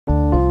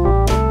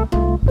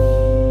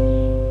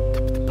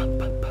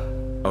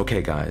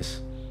Okay,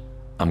 guys,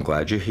 I'm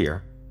glad you're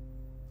here.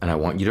 And I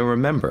want you to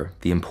remember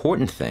the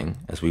important thing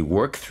as we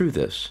work through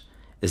this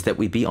is that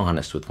we be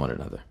honest with one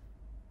another.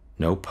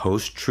 No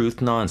post-truth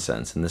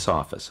nonsense in this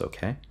office,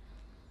 okay?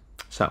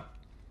 So,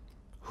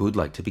 who'd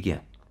like to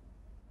begin?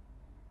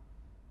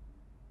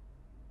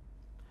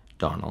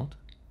 Donald?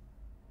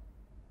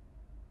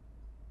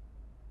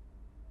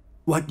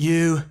 What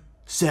you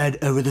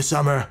said over the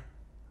summer,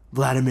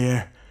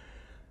 Vladimir,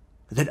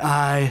 that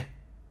I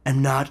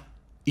am not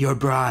your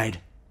bride.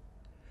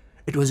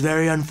 It was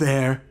very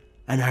unfair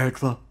and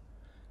hurtful,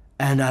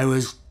 and I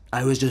was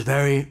just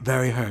very,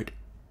 very hurt.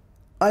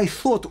 I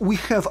thought we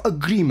have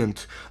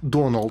agreement,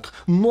 Donald,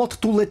 not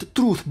to let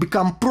truth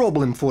become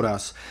problem for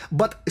us.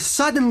 But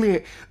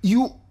suddenly,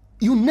 you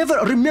never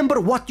remember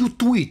what you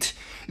tweet.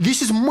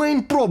 This is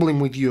main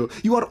problem with you.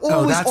 You are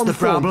always on the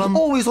phone,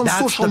 always on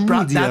social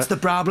media. That's the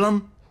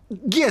problem?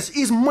 Yes,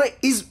 is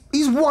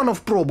one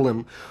of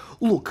problem.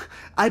 Look,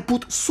 I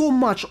put so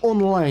much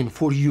online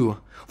for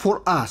you,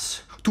 for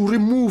us, to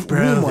remove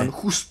woman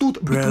who stood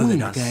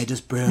between us. Okay,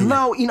 just prove it.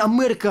 Now in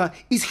America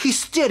is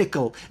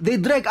hysterical. They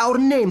drag our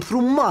name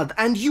through mud,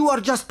 and you are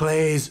just...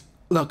 Please,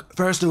 look,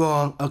 first of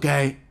all,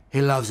 okay,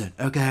 he loves it,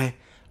 okay?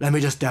 Let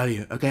me just tell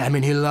you, okay? I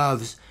mean, he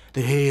loves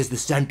that he is the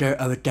center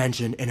of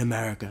attention in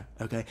America,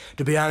 okay?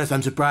 To be honest,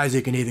 I'm surprised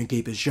he can even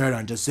keep his shirt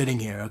on just sitting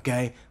here,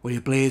 okay? Will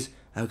you please?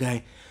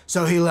 Okay?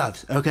 So he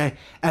loves, okay?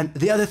 And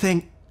the other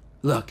thing,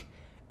 look,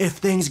 if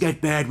things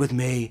get bad with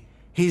me,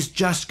 he's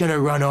just gonna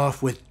run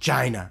off with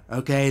China,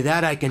 okay?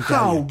 That I can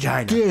tell you,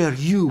 China. How dare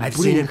you I've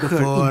bring seen it her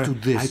before. into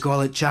this? I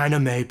call it China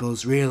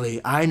Maples,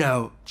 really. I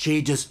know.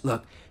 She just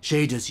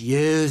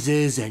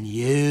uses and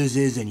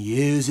uses and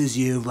uses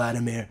you,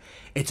 Vladimir.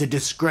 It's a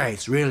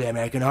disgrace, really. I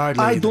mean, I can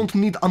hardly I don't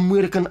need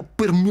American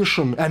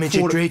permission. I mean,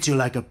 she treats you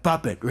like a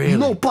puppet, really.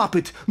 No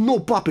puppet, no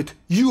puppet.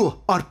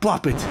 You are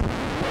puppet.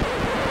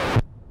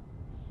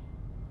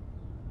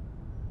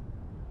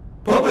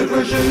 Puppet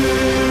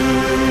regime!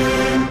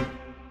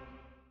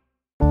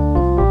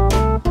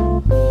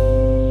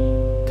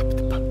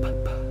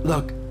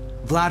 Look,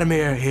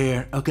 Vladimir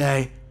here,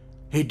 okay?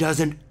 He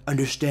doesn't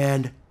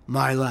understand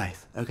my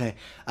life, okay?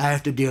 I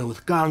have to deal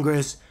with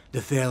Congress,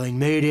 the failing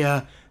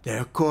media,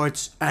 their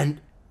courts, and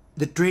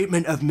the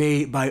treatment of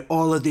me by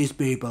all of these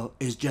people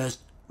is just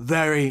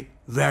very,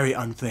 very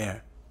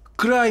unfair.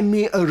 Cry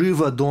me a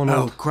river,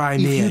 Donald. Oh, cry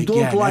me If you don't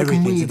again. like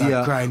Everything's media,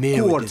 about cry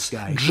me with courts, this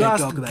guy.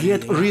 just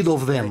get rid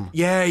of them.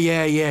 Yeah,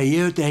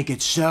 you think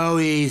it's so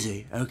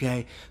easy,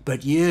 okay?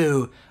 But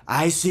you,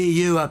 I see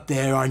you up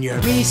there on your...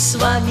 Мы с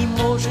вами,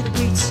 может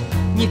быть,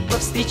 не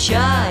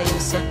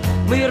повстречаемся.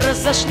 Мы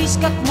разошлись,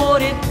 как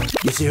море.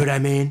 You see what I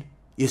mean?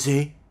 You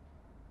see?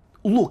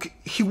 Look,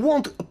 he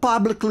won't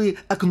publicly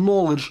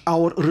acknowledge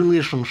our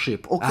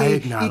relationship,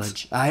 okay?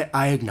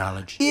 I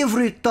acknowledge.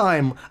 Every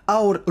time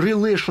our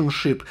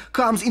relationship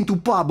comes into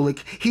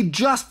public, he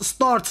just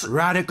starts...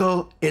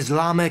 Radical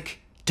Islamic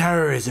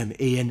terrorism,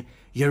 Ian.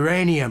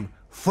 Uranium,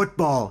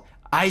 football,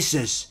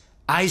 ISIS,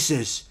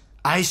 ISIS,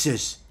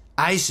 ISIS,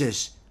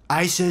 ISIS,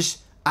 ISIS,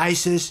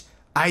 ISIS,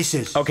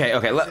 ISIS. Okay,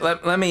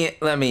 let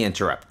me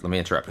interrupt.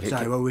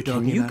 Sorry, what were we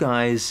talking about? Can you about?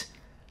 guys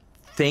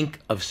think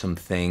of some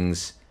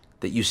things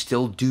that you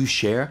still do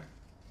share?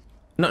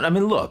 No, I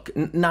mean, look,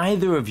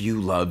 neither of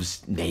you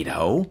loves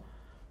NATO.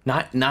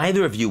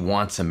 Neither of you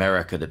wants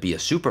America to be a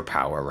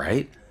superpower,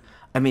 right?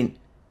 I mean,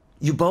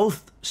 you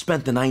both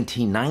spent the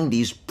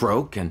 1990s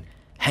broke and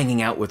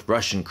hanging out with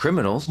Russian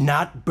criminals.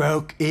 Not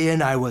broke,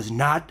 Ian. I was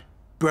not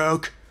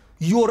broke.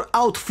 Your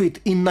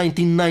outfit in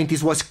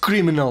 1990s was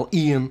criminal,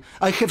 Ian.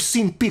 I have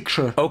seen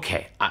picture.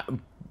 Okay,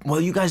 well,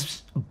 you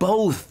guys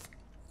both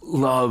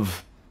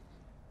love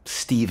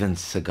Steven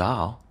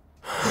Seagal.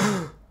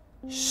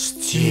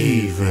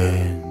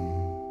 Steven.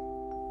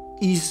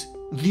 Is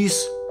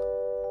this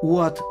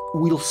what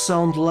will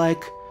sound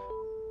like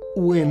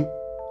when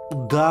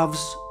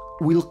doves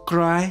will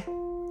cry?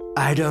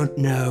 I don't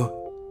know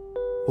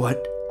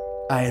what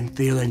I am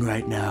feeling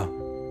right now,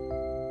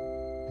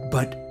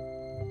 but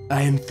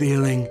I am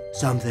feeling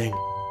something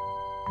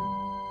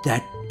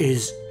that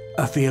is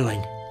a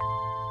feeling.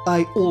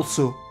 I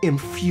also am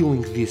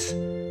feeling this.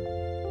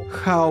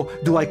 How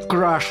do I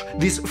crush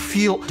this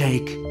feel?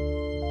 Take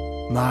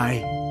my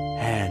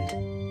hand.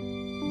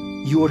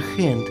 Your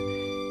hand.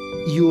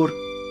 Your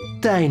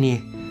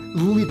tiny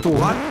little...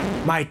 What?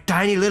 My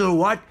tiny little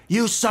what?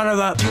 You son of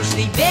a...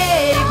 Южный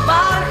берег,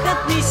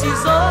 бархатный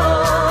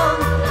сезон.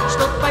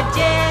 Что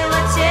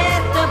поделать